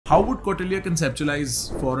How would Kautilya conceptualize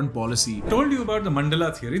foreign policy? I told you about the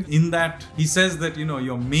Mandala theory. In that, he says that,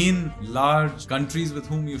 your main large countries with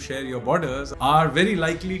whom you share your borders are very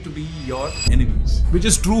likely to be your enemies. Which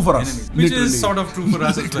is true for us. Which is sort of true for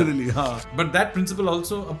us as well. Literally, But that principle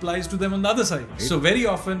also applies to them on the other side. Right. So very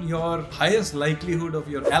often, your highest likelihood of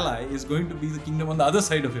your ally is going to be the kingdom on the other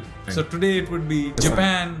side of him. Right. So today it would be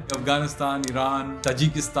Japan, Afghanistan, Iran,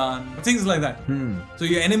 Tajikistan, things like that. So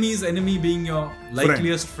your enemy's enemy being your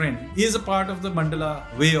likeliest friend is a part of the Mandala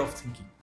way of thinking.